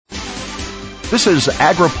This is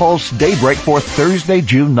AgriPulse Daybreak for Thursday,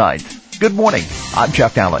 June 9th. Good morning. I'm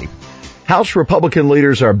Jeff Daly. House Republican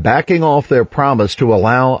leaders are backing off their promise to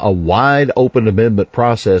allow a wide open amendment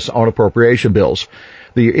process on appropriation bills.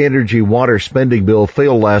 The energy water spending bill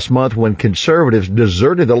failed last month when conservatives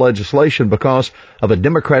deserted the legislation because of a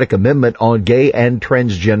Democratic amendment on gay and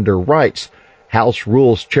transgender rights. House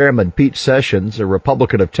Rules Chairman Pete Sessions, a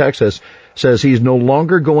Republican of Texas, says he's no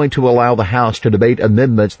longer going to allow the House to debate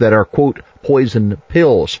amendments that are, quote, poison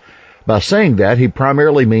pills. By saying that, he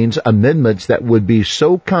primarily means amendments that would be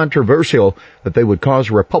so controversial that they would cause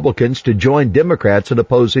Republicans to join Democrats in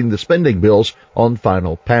opposing the spending bills on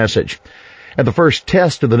final passage. At the first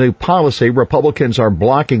test of the new policy, Republicans are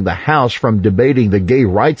blocking the House from debating the gay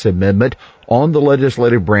rights amendment on the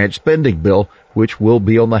legislative branch spending bill, which will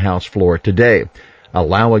be on the House floor today.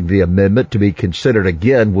 Allowing the amendment to be considered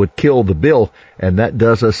again would kill the bill, and that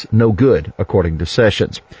does us no good, according to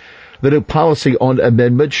Sessions. The new policy on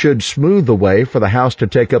amendment should smooth the way for the House to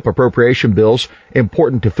take up appropriation bills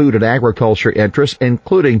important to food and agriculture interests,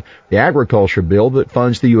 including the agriculture bill that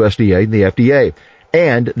funds the USDA and the FDA,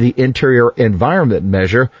 and the Interior Environment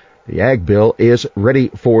measure. The Ag bill is ready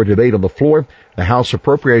for debate on the floor. The House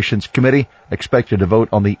Appropriations Committee expected to vote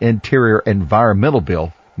on the Interior Environmental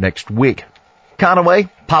bill next week. Conaway,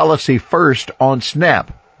 policy first on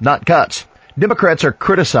SNAP, not cuts. Democrats are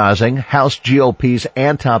criticizing House GOP's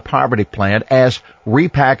anti-poverty plan as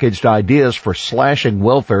repackaged ideas for slashing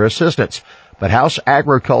welfare assistance. But House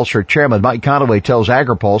Agriculture Chairman Mike Conaway tells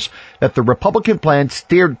AgriPulse that the Republican plan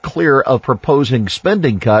steered clear of proposing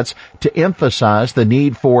spending cuts to emphasize the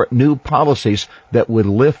need for new policies that would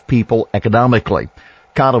lift people economically.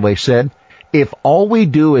 Conaway said, "If all we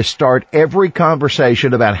do is start every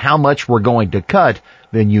conversation about how much we're going to cut,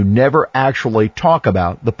 then you never actually talk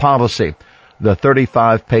about the policy." The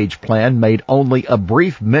 35-page plan made only a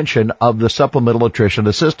brief mention of the Supplemental Nutrition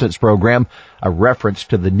Assistance Program, a reference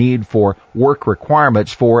to the need for work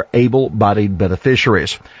requirements for able-bodied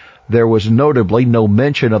beneficiaries. There was notably no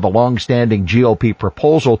mention of the long-standing GOP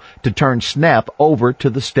proposal to turn SNAP over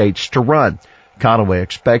to the states to run. Conaway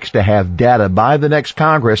expects to have data by the next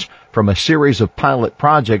Congress from a series of pilot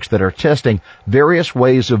projects that are testing various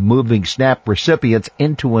ways of moving SNAP recipients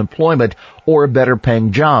into employment or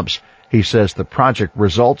better-paying jobs. He says the project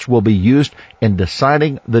results will be used in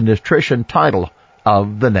deciding the nutrition title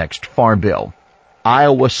of the next farm bill.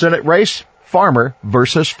 Iowa Senate race, farmer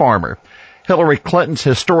versus farmer. Hillary Clinton's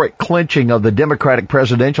historic clinching of the Democratic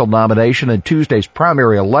presidential nomination in Tuesday's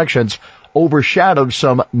primary elections overshadowed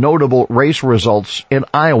some notable race results in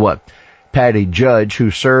Iowa. Patty Judge, who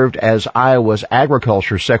served as Iowa's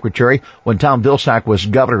agriculture secretary when Tom Vilsack was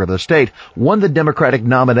governor of the state, won the Democratic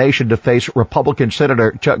nomination to face Republican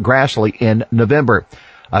Senator Chuck Grassley in November.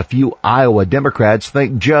 A few Iowa Democrats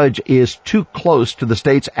think Judge is too close to the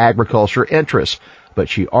state's agriculture interests, but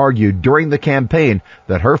she argued during the campaign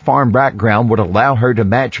that her farm background would allow her to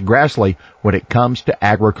match Grassley when it comes to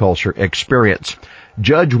agriculture experience.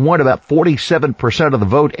 Judge won about 47% of the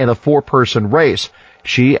vote in a four-person race.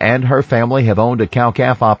 She and her family have owned a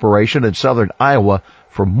cow-calf operation in southern Iowa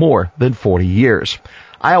for more than 40 years.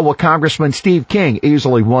 Iowa Congressman Steve King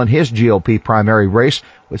easily won his GOP primary race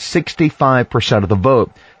with 65% of the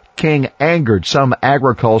vote. King angered some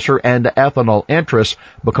agriculture and ethanol interests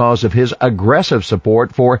because of his aggressive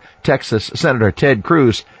support for Texas Senator Ted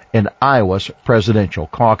Cruz in Iowa's presidential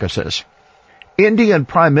caucuses. Indian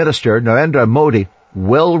Prime Minister Narendra Modi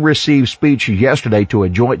well-received speech yesterday to a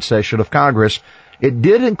joint session of Congress. It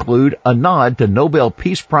did include a nod to Nobel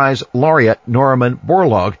Peace Prize laureate Norman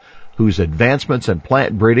Borlaug, whose advancements in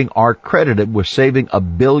plant breeding are credited with saving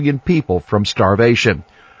 1 billion people from starvation.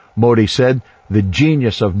 Modi said, "The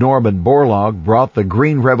genius of Norman Borlaug brought the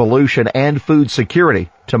Green Revolution and food security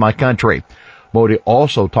to my country." Modi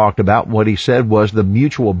also talked about what he said was the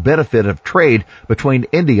mutual benefit of trade between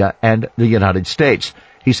India and the United States.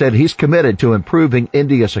 He said he's committed to improving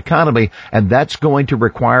India's economy, and that's going to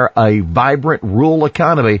require a vibrant rural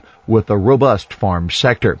economy with a robust farm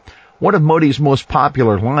sector. One of Modi's most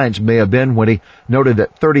popular lines may have been when he noted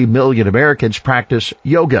that 30 million Americans practice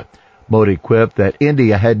yoga. Modi quipped that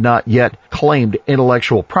India had not yet claimed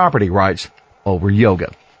intellectual property rights over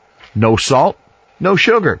yoga. No salt, no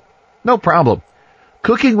sugar, no problem.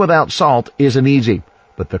 Cooking without salt isn't easy.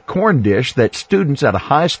 But the corn dish that students at a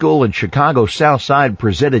high school in Chicago's South Side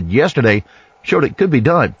presented yesterday showed it could be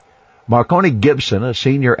done. Marconi Gibson, a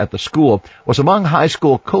senior at the school, was among high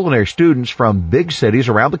school culinary students from big cities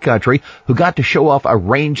around the country who got to show off a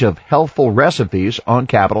range of healthful recipes on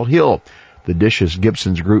Capitol Hill. The dishes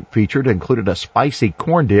Gibson's group featured included a spicy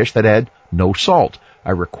corn dish that had no salt,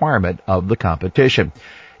 a requirement of the competition.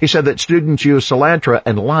 He said that students use cilantro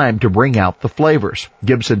and lime to bring out the flavors.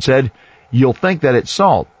 Gibson said, "You'll think that it's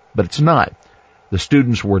salt, but it's not." The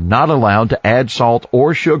students were not allowed to add salt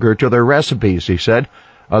or sugar to their recipes, he said.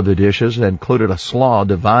 Other dishes included a slaw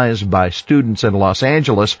devised by students in Los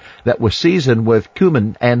Angeles that was seasoned with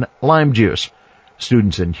cumin and lime juice.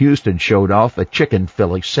 Students in Houston showed off a chicken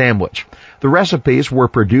Philly sandwich. The recipes were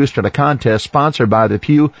produced at a contest sponsored by the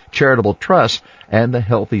Pew Charitable Trust and the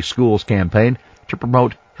Healthy Schools campaign to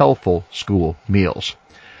promote healthful school meals.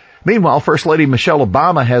 Meanwhile, First Lady Michelle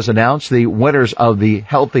Obama has announced the winners of the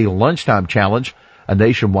Healthy Lunchtime Challenge, a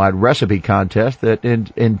nationwide recipe contest that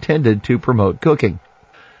intended to promote cooking.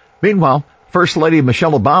 Meanwhile, First Lady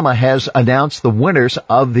Michelle Obama has announced the winners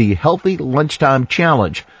of the Healthy Lunchtime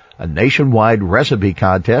Challenge, a nationwide recipe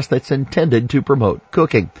contest that's intended to promote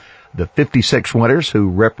cooking. The 56 winners, who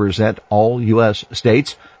represent all U.S.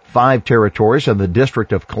 states, 5 territories, and the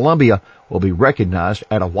District of Columbia, will be recognized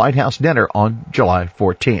at a White House dinner on July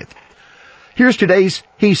 14th. Here's today's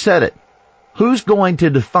He Said It. Who's going to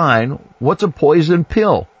define what's a poison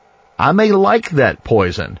pill? I may like that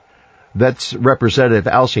poison. That's Representative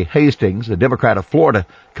Alcee Hastings, a Democrat of Florida,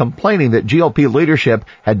 complaining that GOP leadership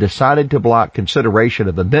had decided to block consideration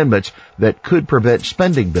of amendments that could prevent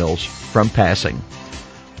spending bills from passing.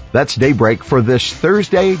 That's Daybreak for this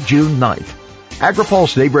Thursday, June 9th.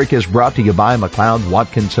 AgriPulse Daybreak is brought to you by McLeod,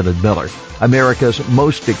 Watkinson & Miller, America's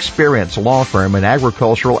most experienced law firm in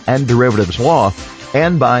agricultural and derivatives law,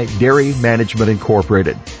 and by Dairy Management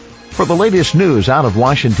Incorporated. For the latest news out of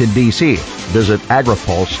Washington, D.C., visit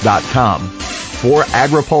agripulse.com. For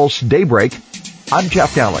AgriPulse Daybreak, I'm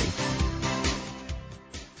Jeff Daly.